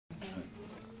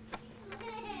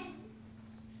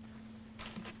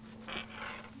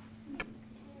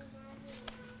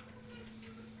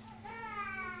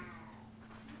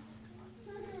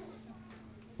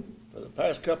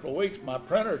past couple of weeks, my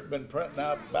printer's been printing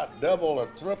out about double or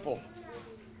triple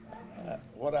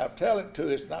what I tell it to.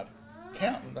 It's not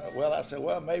counting. Well, I said,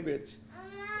 well, maybe it's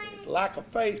lack of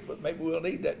faith, but maybe we'll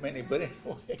need that many. But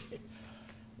anyway,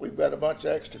 we've got a bunch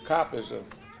of extra copies of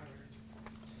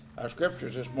our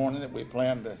scriptures this morning that we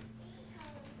plan to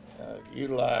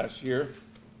utilize here.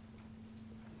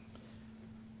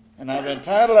 And I've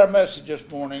entitled our message this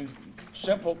morning,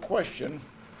 Simple Question: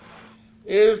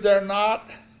 Is there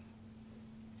not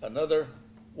another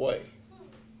way?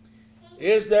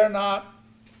 Is there not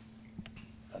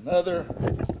another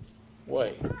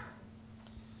way?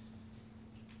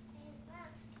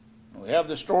 We have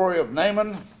the story of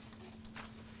Naaman,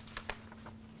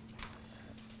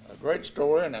 a great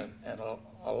story and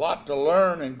a lot to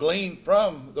learn and glean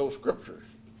from those scriptures.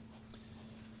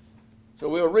 So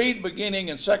we'll read beginning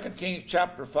in 2 Kings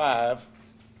chapter 5,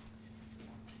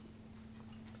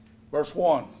 verse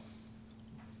 1.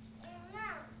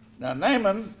 Now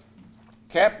Naaman,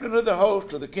 captain of the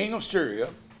host of the king of Syria,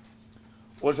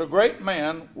 was a great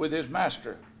man with his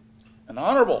master, and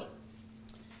honorable,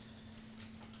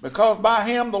 because by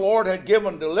him the Lord had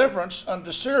given deliverance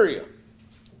unto Syria.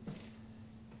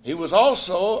 He was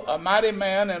also a mighty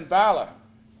man in valor,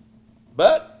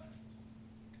 but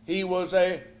he was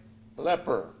a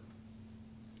leper,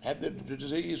 had the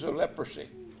disease of leprosy.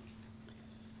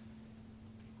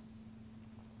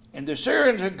 And the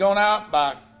Syrians had gone out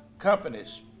by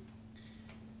companies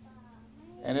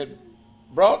and had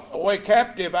brought away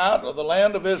captive out of the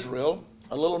land of Israel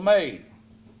a little maid.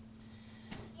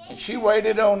 And she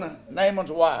waited on Naaman's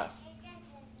wife.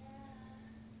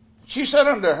 She said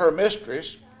unto her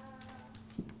mistress,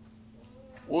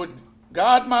 Would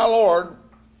God my Lord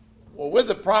were with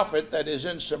the prophet that is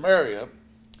in Samaria,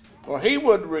 for he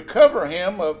would recover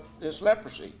him of this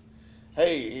leprosy.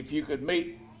 Hey, if you could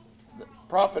meet the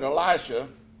prophet Elisha,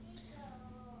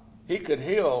 he could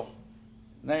heal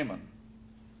Naaman.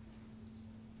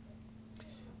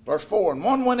 Verse 4, and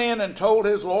one went in and told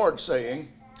his Lord, saying,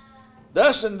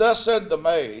 Thus and thus said the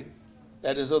maid,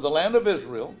 that is of the land of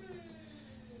Israel,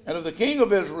 and of the king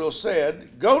of Israel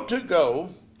said, Go,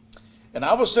 and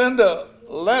I will send a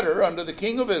letter unto the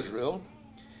king of Israel.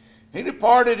 He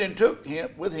departed and took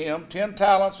with him 10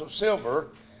 talents of silver,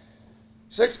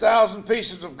 6,000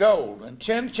 pieces of gold, and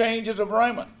 10 changes of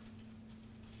raiment.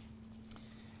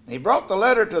 And he brought the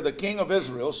letter to the king of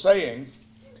Israel, saying,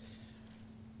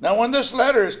 Now when this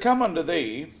letter is come unto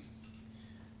thee,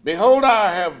 behold,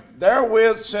 I have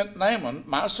therewith sent Naaman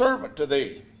my servant to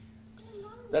thee,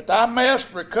 that thou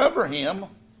mayest recover him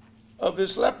of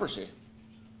his leprosy.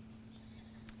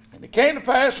 And it came to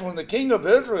pass, when the king of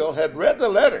Israel had read the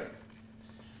letter,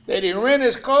 that he rent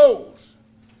his clothes,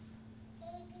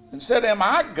 and said, Am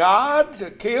I God to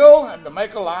kill and to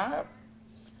make alive,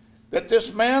 that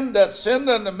this man doth send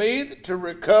unto me to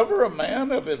recover a man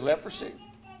of his leprosy?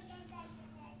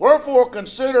 Wherefore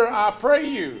consider, I pray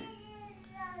you,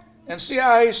 and see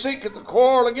how he seeketh to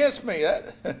quarrel against me.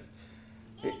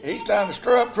 He's trying to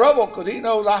stir up trouble because he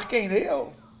knows I can't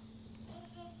heal.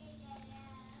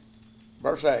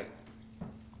 Verse 8.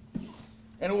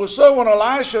 And it was so, when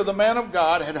Elisha the man of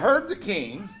God had heard the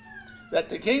king, that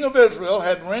the king of Israel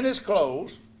had rent his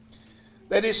clothes,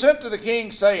 that he sent to the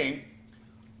king, saying,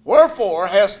 Wherefore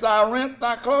hast thou rent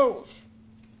thy clothes?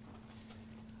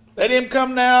 Let him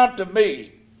come now to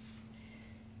me,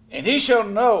 and he shall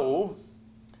know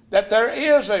that there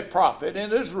is a prophet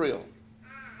in Israel.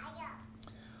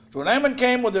 So Naaman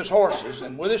came with his horses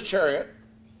and with his chariot,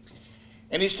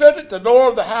 and he stood at the door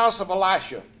of the house of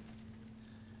Elisha.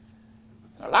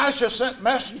 And Elisha sent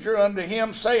messenger unto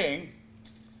him, saying,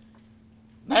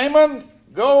 Naaman,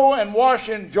 go and wash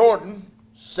in Jordan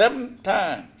 7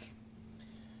 times,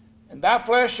 and thy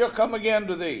flesh shall come again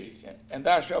to thee, and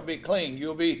thou shalt be clean.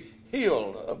 You'll be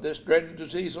healed of this dreaded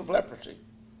disease of leprosy.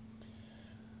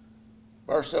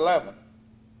 Verse 11.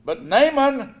 But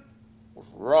Naaman was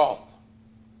wroth,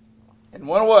 and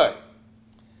went away,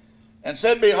 and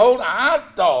said, Behold, I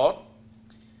thought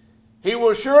he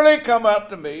will surely come up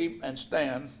to me and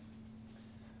stand,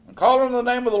 and call on the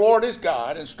name of the Lord his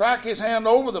God, and strike his hand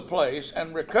over the place,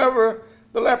 and recover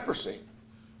the leprosy.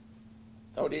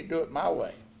 Thought he'd do it my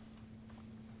way.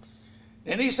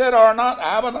 Then he said, Are not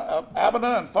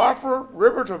Abana and Pharpar,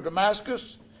 rivers of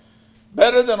Damascus,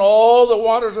 better than all the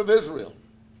waters of Israel?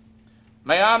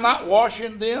 May I not wash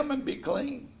in them and be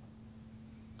clean?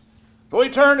 So he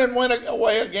turned and went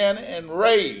away again in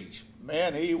rage.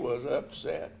 Man, he was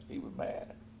upset. He was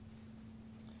mad.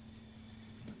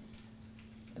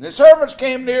 And the servants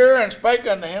came near and spake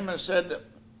unto him and said,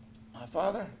 My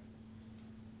father,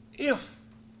 if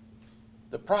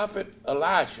the prophet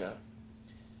Elisha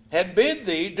had bid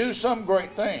thee do some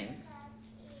great thing,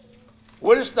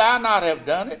 wouldest thou not have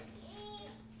done it?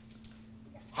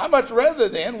 How much rather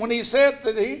then when he said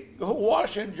that he go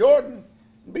wash in Jordan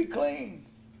and be clean?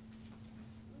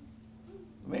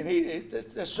 I mean,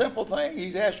 it's a simple thing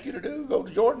he's asked you to do. Go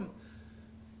to Jordan,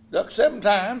 duck 7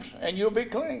 times, and you'll be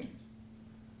clean.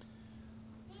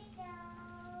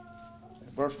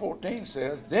 Verse 14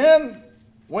 says, then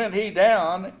went he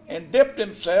down and dipped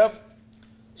himself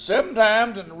 7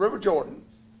 times in the river Jordan,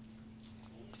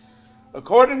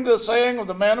 according to the saying of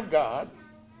the man of God,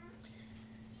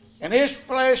 and his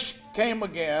flesh came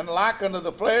again like unto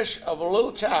the flesh of a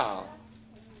little child,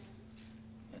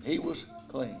 and he was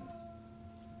clean.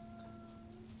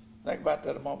 Think about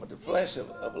that a moment. The flesh of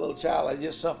a little child, there's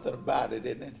just something about it,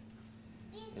 isn't it?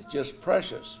 It's just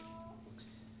precious.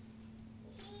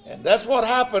 And that's what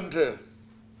happened to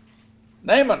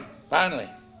Naaman, finally.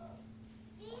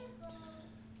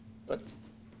 But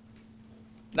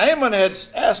Naaman had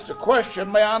asked the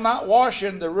question, may I not wash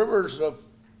in the rivers of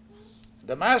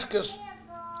Damascus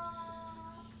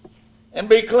and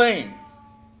be clean?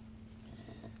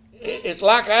 It's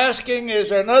like asking, is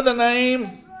there another name,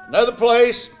 another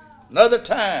place, another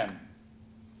time,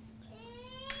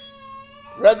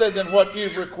 rather than what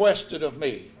you've requested of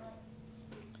me?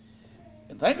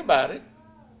 And think about it.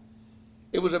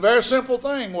 It was a very simple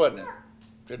thing, wasn't it?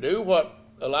 To do what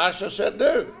Elisha said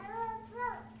do.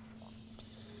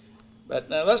 But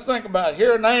now let's think about it.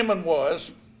 Here Naaman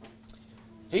was.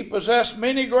 He possessed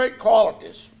many great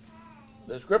qualities.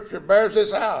 The scripture bears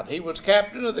this out. He was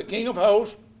captain of the king of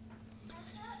hosts.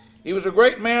 He was a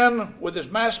great man with his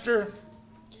master.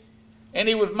 And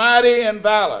he was mighty in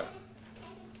valor.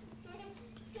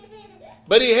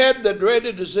 But he had the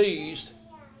dreaded disease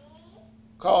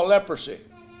called leprosy.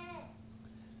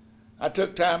 I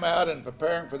took time out in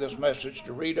preparing for this message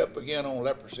to read up again on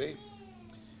leprosy.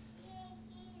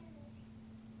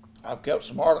 I've kept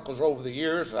some articles over the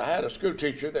years. I had a school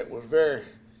teacher that was very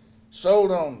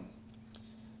sold on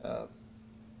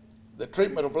the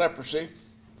treatment of leprosy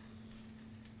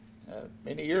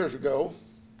many years ago.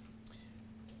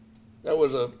 There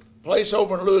was a place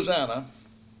over in Louisiana,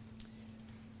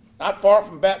 not far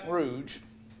from Baton Rouge,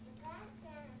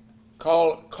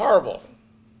 called Carville.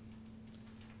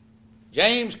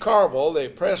 James Carville, the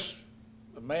press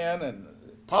man and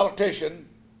politician,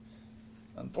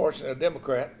 unfortunately a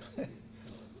Democrat,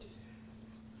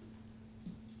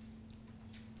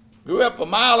 grew up 1.5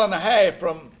 miles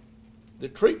from the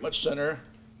treatment center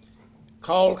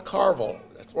called Carville.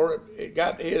 That's where it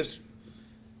got its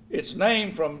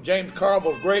name, from James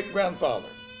Carville's great-grandfather.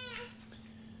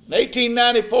 In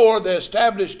 1894, they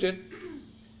established it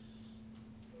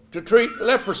to treat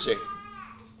leprosy.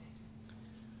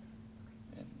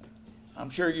 And I'm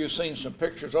sure you've seen some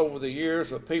pictures over the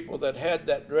years of people that had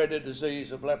that dreaded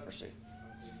disease of leprosy.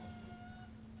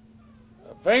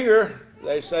 A finger,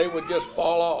 they say, would just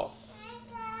fall off.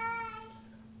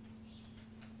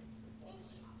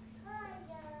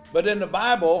 But in the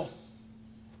Bible,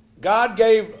 God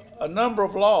gave a number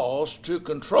of laws to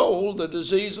control the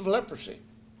disease of leprosy.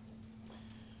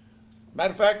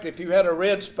 Matter of fact, if you had a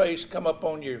red space come up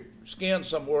on your skin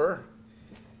somewhere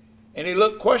and it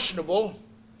looked questionable,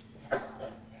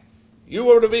 you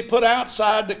were to be put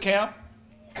outside the camp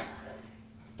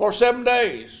for 7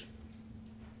 days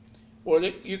where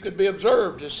you could be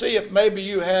observed to see if maybe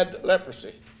you had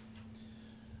leprosy.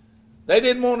 They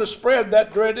didn't want to spread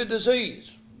that dreaded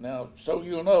disease. Now, so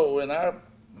you'll know, in our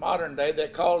modern day, they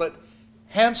call it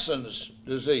Hansen's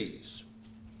disease.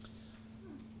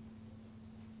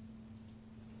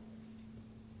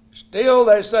 Still,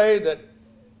 they say that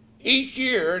each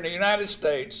year in the United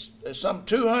States, there's some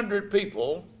 200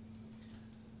 people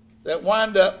that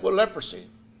wind up with leprosy.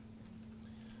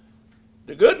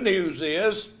 The good news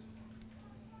is,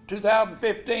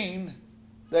 2015,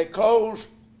 they closed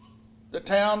the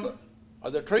town or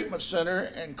the treatment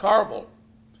center in Carville.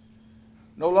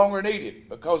 No longer needed,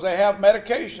 because they have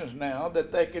medications now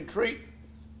that they can treat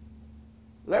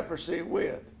leprosy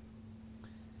with.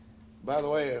 By the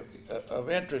way, of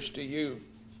interest to you,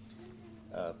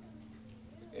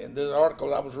 in this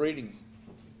article I was reading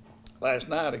last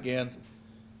night again,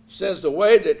 says the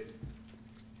way that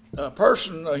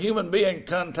a human being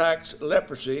contacts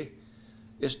leprosy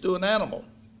is through an animal.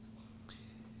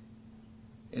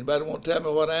 Anybody want to tell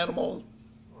me what animal?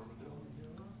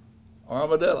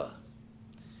 Armadillo.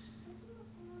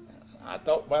 I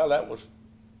thought, well, that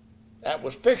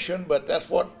was fiction, but that's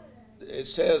what it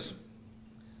says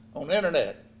on the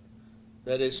internet,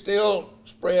 that it's still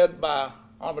spread by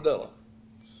armadillo.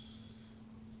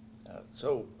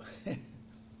 So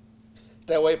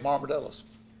stay away from armadillos.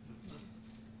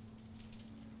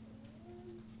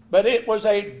 but it was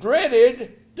a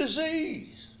dreaded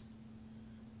disease.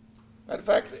 Matter of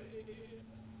fact,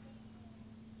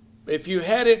 if you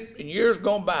had it in years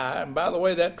gone by, and by the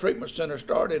way, that treatment center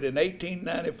started in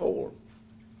 1894.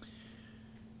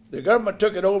 The government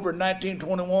took it over in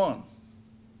 1921.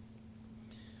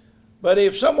 But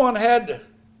if someone had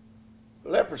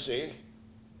leprosy,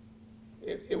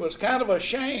 it was kind of a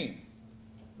shame.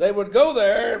 They would go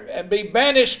there and be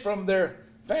banished from their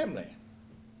family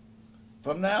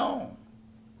from now on.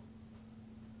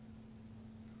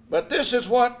 But this is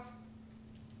what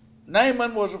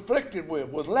Naaman was afflicted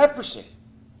with leprosy.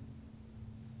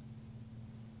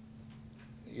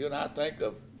 You and I think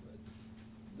of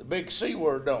the big C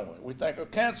word, don't we? We think of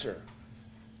cancer.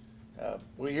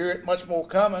 We hear it much more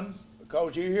common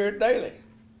because you hear it daily.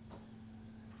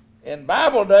 In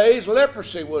Bible days,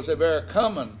 leprosy was a very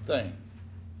common thing.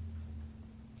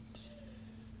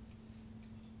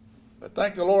 But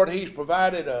thank the Lord, He's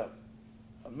provided a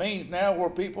means now where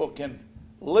people can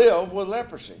live with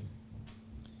leprosy.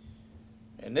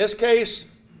 In this case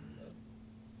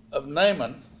of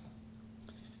Naaman,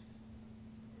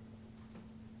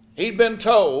 he'd been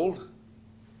told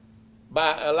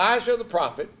by Elijah the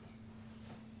prophet,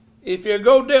 if you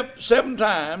go dip 7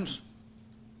 times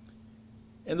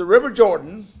in the river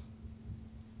Jordan,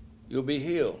 you'll be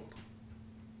healed.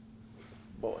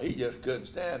 Boy, he just couldn't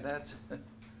stand that.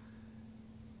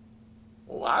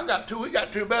 Well, we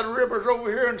got 2 better rivers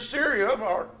over here in Syria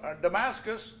or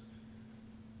Damascus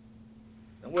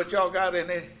than what y'all got in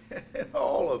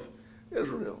all of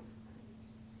Israel.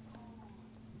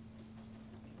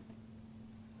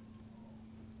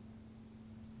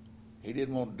 He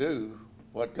didn't want to do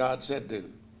what God said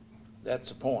do. That's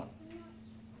the point.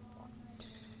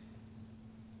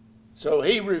 So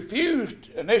he refused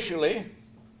initially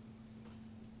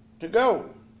to go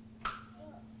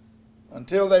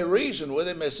until they reasoned with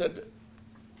him. They said,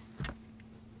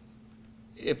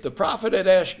 if the prophet had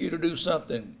asked you to do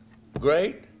something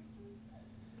great,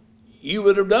 you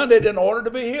would have done it in order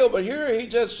to be healed. But here he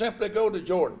just simply go to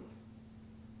Jordan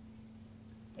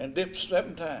and dip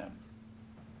 7 times.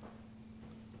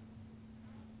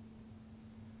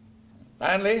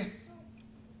 Finally,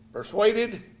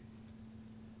 persuaded,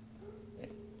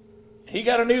 he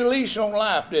got a new lease on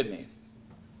life, didn't he?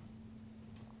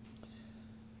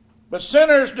 But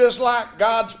sinners dislike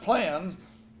God's plan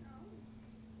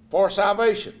for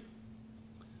salvation.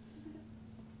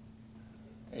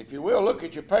 If you will, look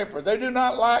at your paper. They do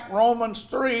not like Romans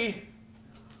 3,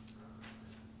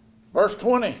 verse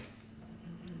 20.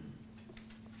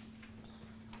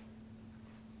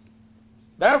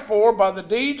 Therefore, by the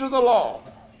deeds of the law,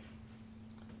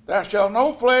 there shall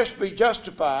no flesh be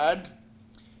justified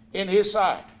in his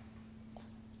sight.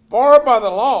 For by the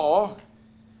law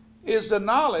is the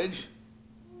knowledge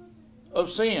of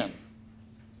sin.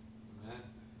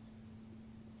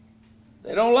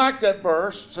 They don't like that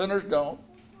verse. Sinners don't.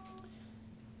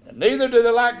 And neither do they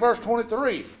like verse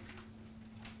 23.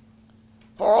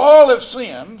 For all have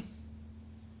sinned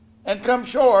and come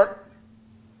short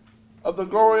of the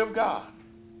glory of God.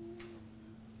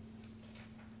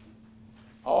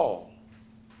 All.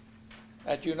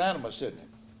 That's unanimous, isn't it?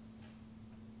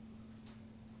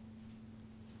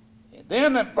 And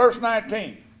then at verse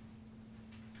 19.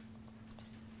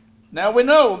 Now we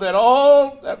know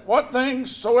that what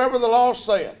things soever the law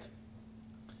saith,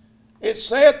 it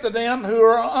saith to them who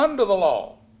are under the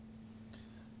law,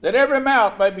 that every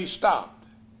mouth may be stopped,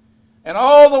 and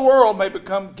all the world may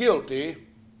become guilty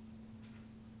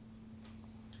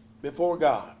before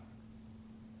God.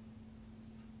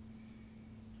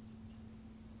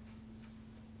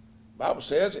 The Bible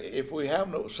says if we have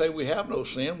no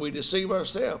sin, we deceive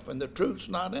ourselves, and the truth's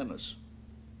not in us.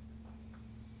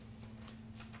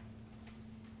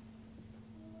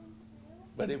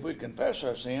 But if we confess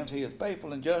our sins, he is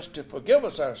faithful and just to forgive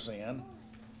us our sin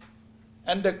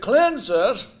and to cleanse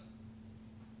us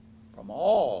from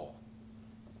all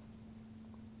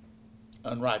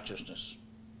unrighteousness.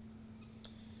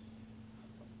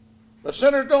 But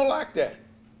sinners don't like that.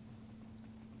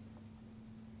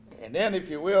 And then, if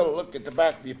you will, look at the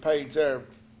back of your page there,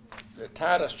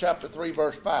 Titus chapter 3,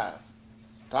 verse 5,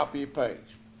 top of your page,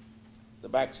 the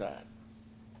backside.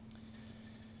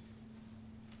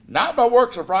 Not by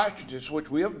works of righteousness which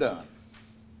we have done,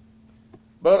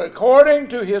 but according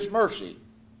to his mercy,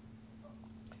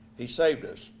 he saved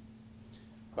us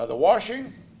by the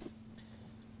washing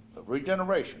of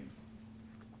regeneration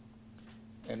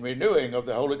and renewing of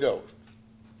the Holy Ghost.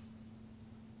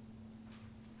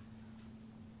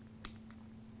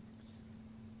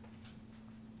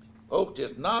 Folks,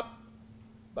 it's not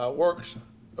by works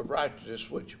of righteousness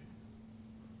which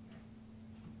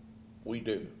we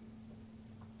do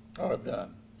or have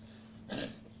done.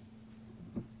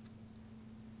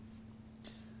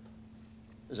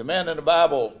 There's a man in the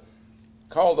Bible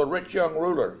called the rich young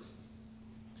ruler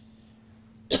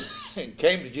and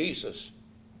came to Jesus.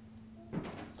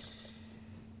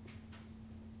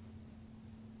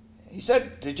 He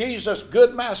said to Jesus,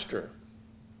 "Good master,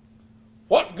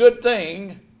 what good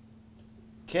thing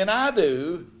can I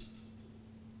do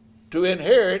to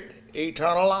inherit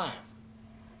eternal life?"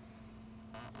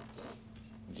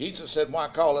 Jesus said, "Why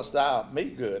callest thou me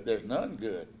good? There's none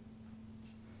good,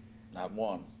 not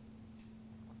one.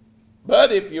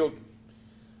 But if you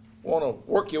want to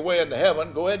work your way into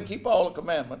heaven, go ahead and keep all the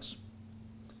commandments."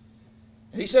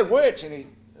 And he said, "Which?"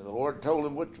 And the Lord told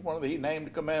him which one of he named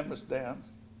the commandments down.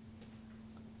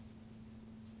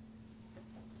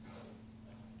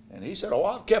 And he said, "Oh,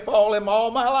 I've kept all them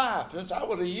all my life. Since I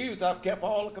was a youth, I've kept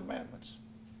all the commandments."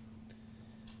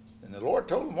 And the Lord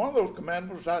told him one of those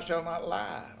commandments was, "Thou shalt not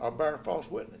lie or bear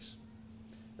false witness.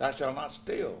 Thou shalt not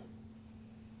steal."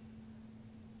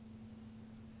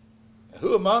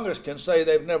 Who among us can say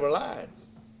they've never lied?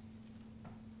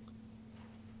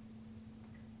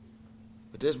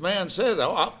 But this man said,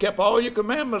 "Oh, I've kept all your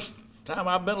commandments the time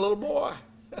I've been a little boy."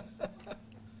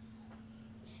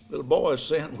 Little boys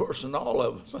sin worse than all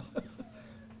of them.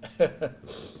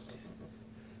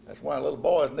 That's why little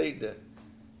boys need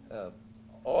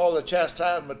all the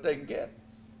chastisement they can get.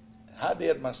 I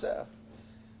did myself.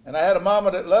 And I had a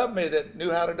mama that loved me that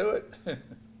knew how to do it.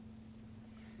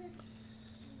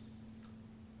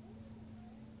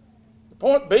 The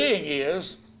point being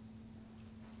is,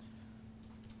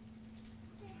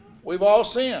 we've all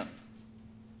sinned.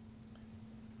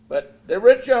 But the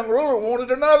rich young ruler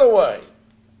wanted another way.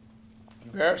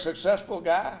 Very successful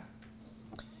guy.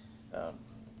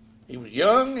 He was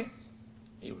young.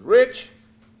 He was rich.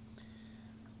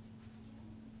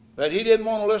 But he didn't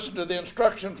want to listen to the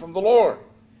instruction from the Lord.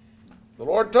 The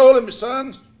Lord told him,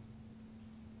 "Son,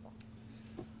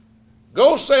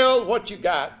 go sell what you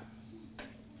got.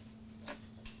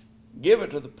 Give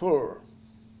it to the poor.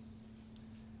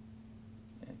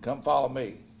 And come follow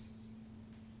me."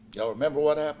 Y'all remember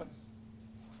what happened?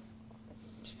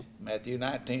 Matthew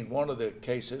 19, one of the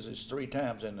cases is 3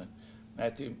 times in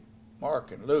Matthew,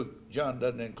 Mark, and Luke. John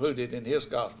doesn't include it in his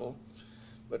gospel,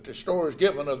 but the story is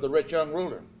given of the rich young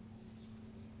ruler.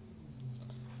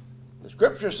 The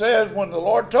scripture says when the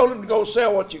Lord told him to go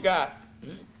sell what you got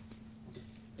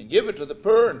and give it to the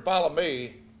poor and follow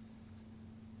me,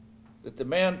 that the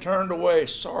man turned away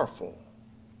sorrowful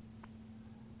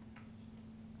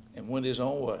and went his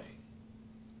own way.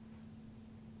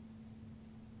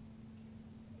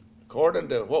 According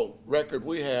to what record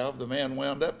we have, the man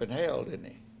wound up in hell, didn't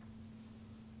he?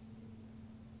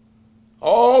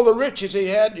 All the riches he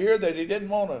had here that he didn't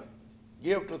want to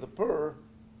give to the poor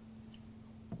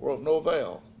were of no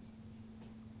avail.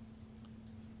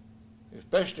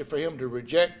 Especially for him to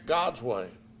reject God's way.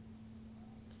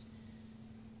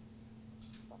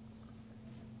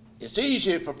 It's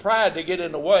easy for pride to get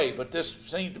in the way, but this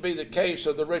seems to be the case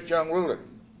of the rich young ruler.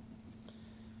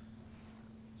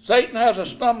 Satan has a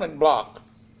stumbling block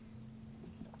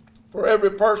for every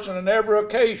person and every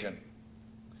occasion.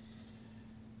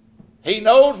 He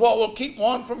knows what will keep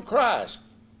one from Christ,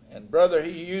 and brother,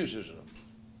 he uses them.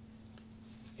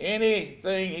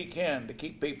 Anything he can to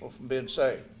keep people from being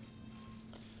saved.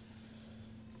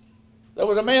 There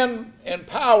was a man in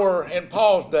power in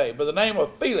Paul's day by the name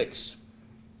of Felix.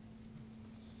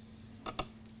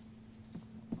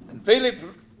 And Felix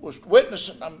was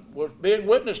being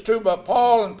witnessed to by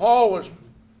Paul, and Paul was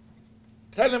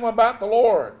telling him about the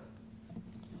Lord.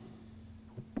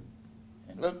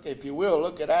 And look, if you will,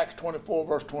 look at Acts 24,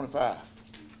 verse 25.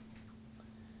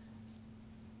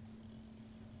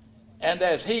 And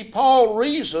as Paul,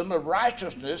 reasoned of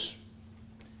righteousness,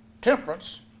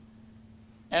 temperance,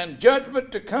 and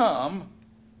judgment to come,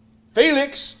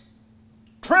 Felix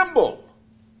trembled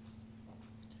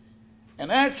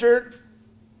and answered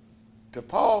to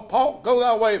Paul, "Paul, go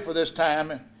thy way for this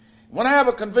time, and when I have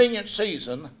a convenient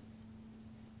season,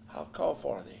 I'll call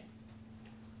for thee."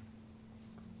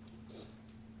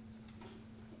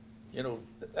 You know,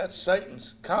 that's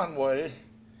Satan's conway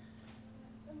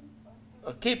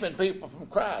of keeping people from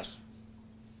Christ.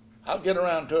 I'll get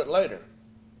around to it later.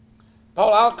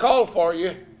 "Paul, I'll call for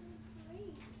you."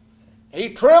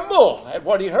 He trembled at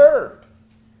what he heard.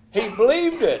 He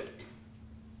believed it,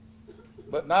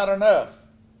 but not enough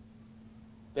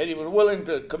that he was willing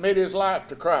to commit his life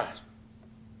to Christ.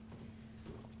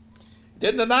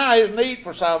 Didn't deny his need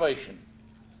for salvation,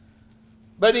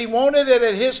 but he wanted it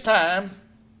at his time,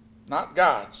 not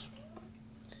God's.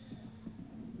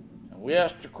 And We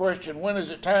ask the question, when is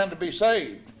it time to be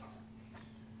saved?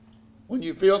 When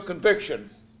you feel conviction.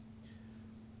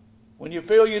 When you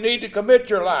feel you need to commit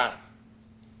your life.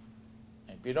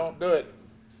 And if you don't do it,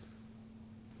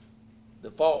 the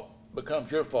fault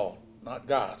becomes your fault, not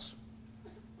God's.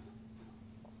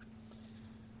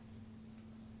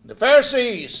 The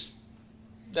Pharisees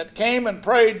that came and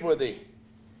prayed with the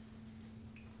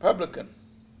publican.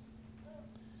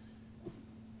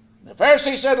 The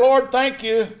Pharisee said, Lord, thank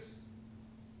you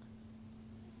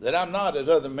that I'm not as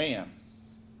other men,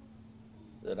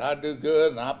 that I do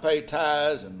good and I pay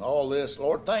tithes and all this.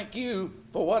 Lord, thank you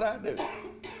for what I do.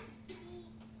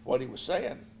 What he was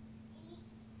saying.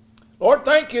 Lord,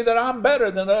 thank you that I'm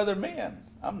better than other men.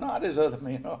 I'm not as other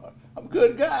men are. I'm a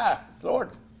good guy.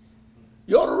 Lord,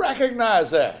 you ought to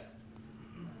recognize that.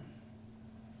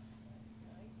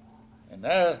 And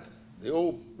now the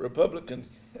old Republican,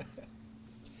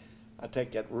 I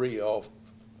take that re off.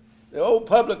 The old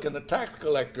publican, the tax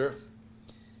collector,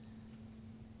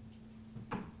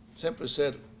 simply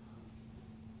said,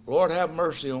 Lord, have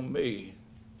mercy on me,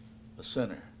 a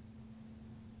sinner.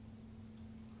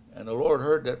 And the Lord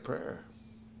heard that prayer.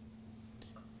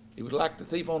 He was like the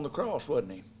thief on the cross,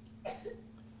 wasn't he?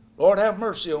 Lord, have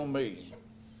mercy on me.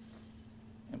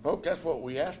 And folks, that's what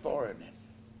we ask for, isn't it?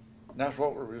 And that's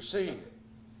what we receive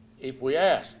if we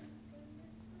ask.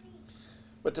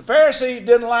 But the Pharisees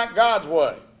didn't like God's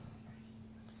way.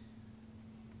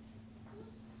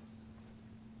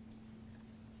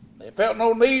 They felt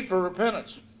no need for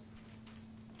repentance.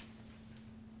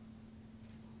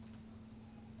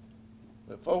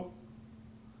 But folk,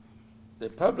 the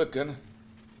publican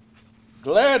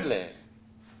gladly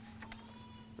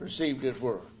received his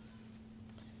word.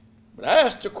 But I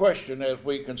ask the question as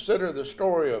we consider the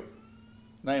story of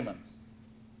Naaman.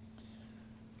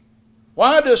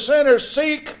 Why do sinners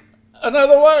seek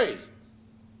another way?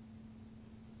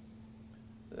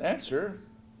 The answer,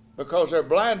 because they're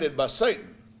blinded by Satan.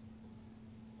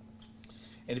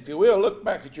 And if you will, look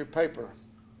back at your paper.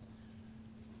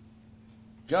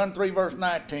 John 3, verse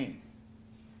 19.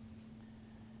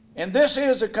 And this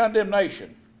is the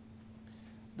condemnation,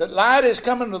 that light is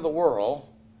come into the world,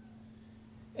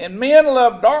 and men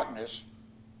love darkness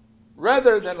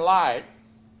rather than light,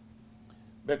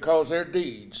 because their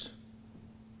deeds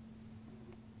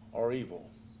are evil.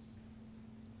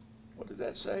 What did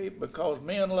that say? Because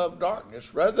men love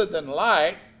darkness rather than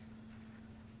light,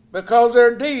 because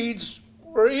their deeds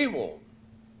were evil.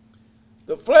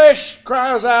 The flesh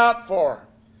cries out for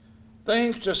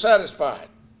things to satisfy it.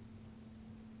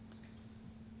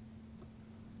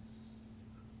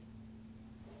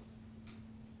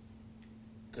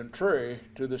 Contrary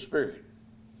to the Spirit.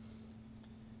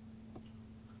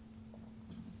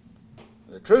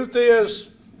 The truth is,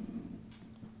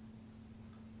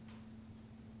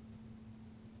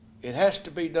 it has to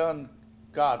be done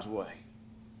God's way.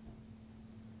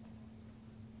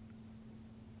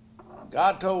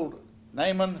 God told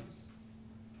Naaman,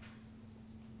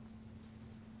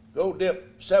 go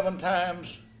dip 7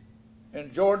 times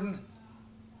in Jordan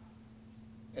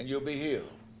and you'll be healed.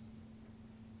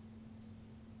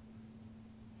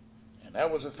 And that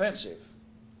was offensive.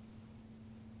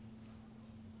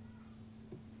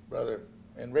 Brother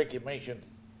Enrique mentioned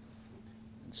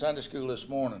in Sunday school this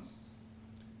morning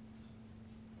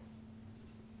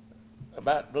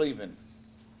about believing.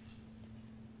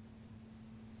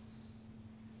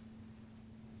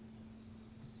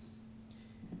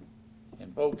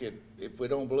 And folk, if we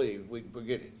don't believe, we can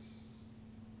forget it.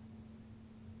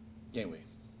 Can't we?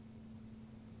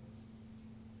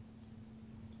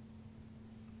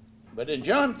 But in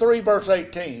John 3, verse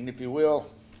 18, if you will,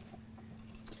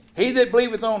 he that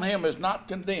believeth on him is not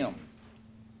condemned.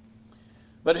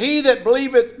 But he that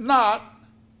believeth not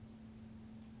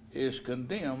is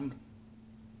condemned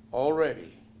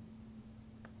already,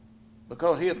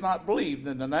 because he hath not believed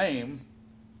in the name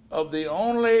of the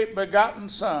only begotten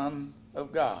Son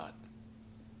of God.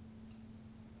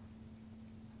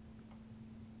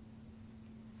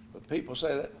 But people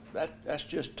say that's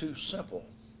just too simple.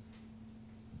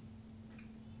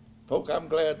 Folk, I'm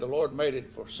glad the Lord made it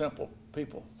for simple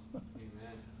people.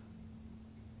 Amen.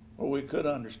 Where we could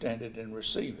understand it and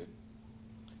receive it.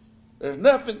 There's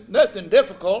nothing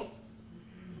difficult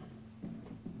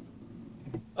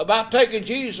about taking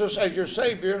Jesus as your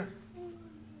Savior.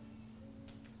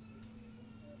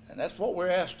 And that's what we're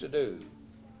asked to do.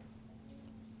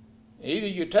 Either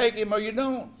you take him or you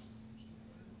don't.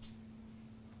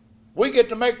 We get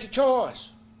to make the choice.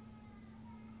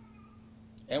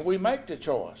 And we make the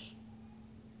choice.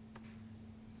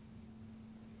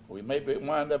 We may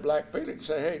wind up like Felix and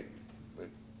say, hey,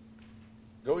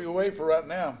 go your way for right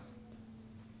now.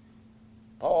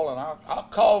 Paul, and I'll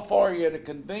call for you at a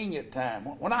convenient time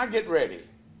when I get ready.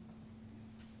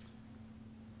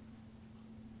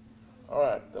 All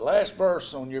right, the last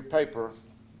verse on your paper,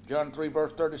 John 3,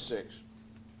 verse 36.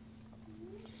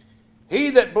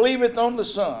 He that believeth on the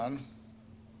Son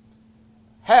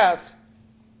hath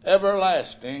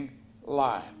everlasting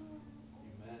life.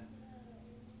 Amen.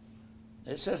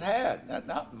 It says had,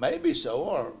 not maybe so,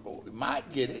 or we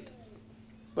might get it,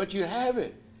 but you have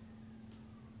it.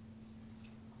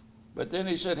 But then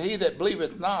he said, he that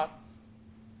believeth not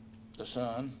the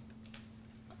Son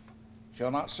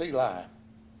shall not see life,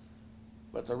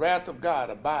 but the wrath of God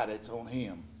abideth on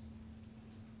him.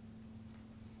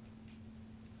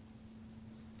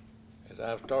 As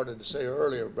I've started to say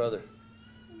earlier, Brother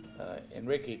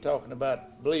Enrique, talking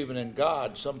about believing in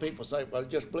God, some people say, well,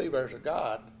 just believe there's a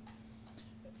God.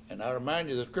 And I remind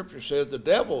you, the scripture says the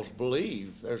devils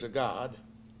believe there's a God.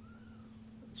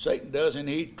 Satan does, and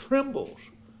he trembles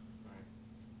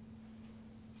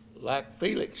like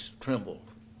Felix trembled.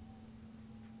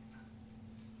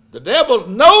 The devils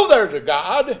know there's a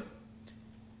God,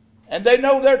 and they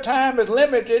know their time is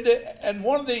limited, and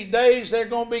one of these days they're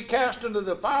going to be cast into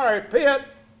the fiery pit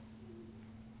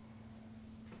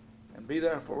and be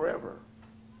there forever.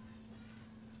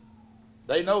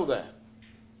 They know that.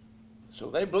 So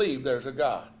they believe there's a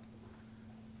God.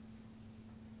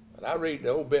 But I read the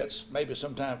old bits maybe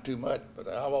sometimes too much, but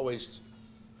I've always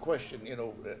questioned,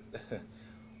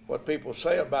 what people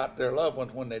say about their loved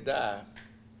ones when they die.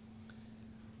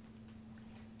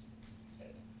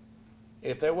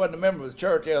 If they wasn't a member of the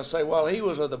church, they'll say, well, he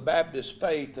was of the Baptist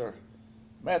faith or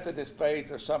Methodist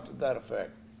faith or something to that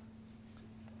effect.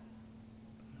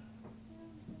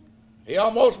 He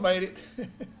almost made it.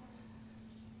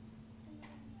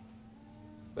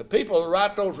 But people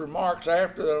write those remarks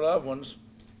after their loved ones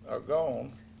are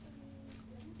gone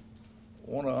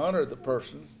want to honor the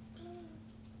person.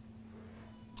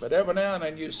 But every now and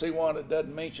then you see one that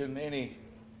doesn't mention any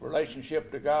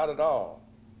relationship to God at all.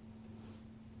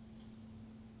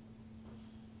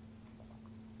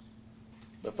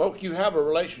 But folks, you have a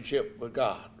relationship with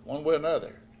God, one way or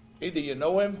another. Either you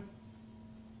know him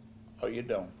or you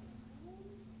don't.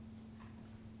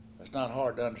 That's not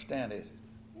hard to understand, is it?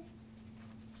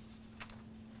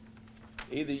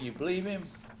 Either you believe him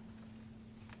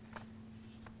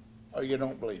or you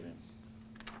don't believe him.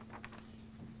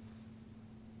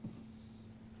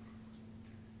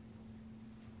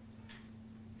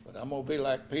 But I'm going to be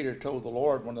like Peter told the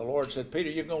Lord when the Lord said, Peter,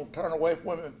 you're going to turn away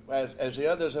from him as the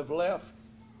others have left?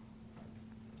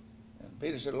 And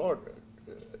Peter said, Lord,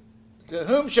 to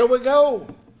whom shall we go?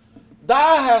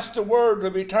 Thou hast the word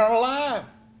of eternal life.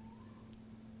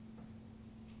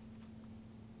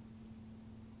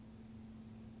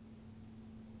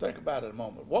 Think about it a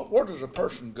moment. Where does a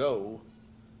person go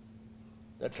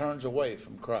that turns away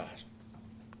from Christ?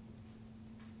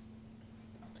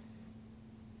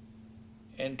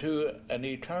 Into an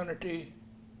eternity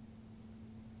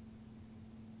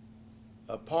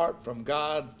apart from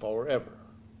God forever.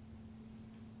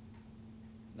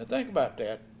 Now think about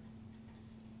that.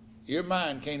 Your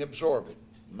mind can't absorb it.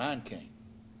 Mine can't.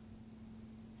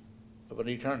 Of an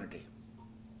eternity.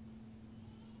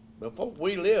 But folks,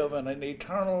 we live in an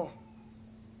eternal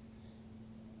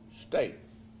state.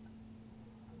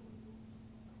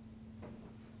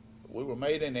 We were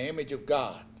made in the image of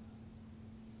God.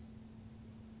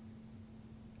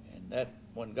 And that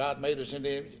when God made us in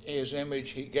his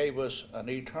image, he gave us an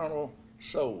eternal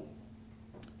soul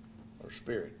or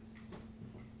spirit.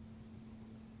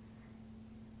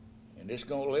 And it's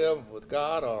going to live with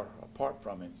God or apart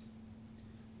from him.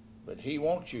 But he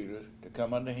wants you to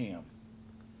come unto him.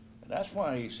 And that's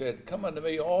why he said, come unto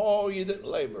me, all ye that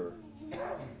labor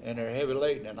and are heavy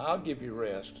laden, and I'll give you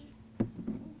rest.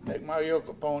 Take my yoke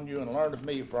upon you and learn of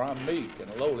me, for I'm meek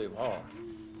and lowly of heart.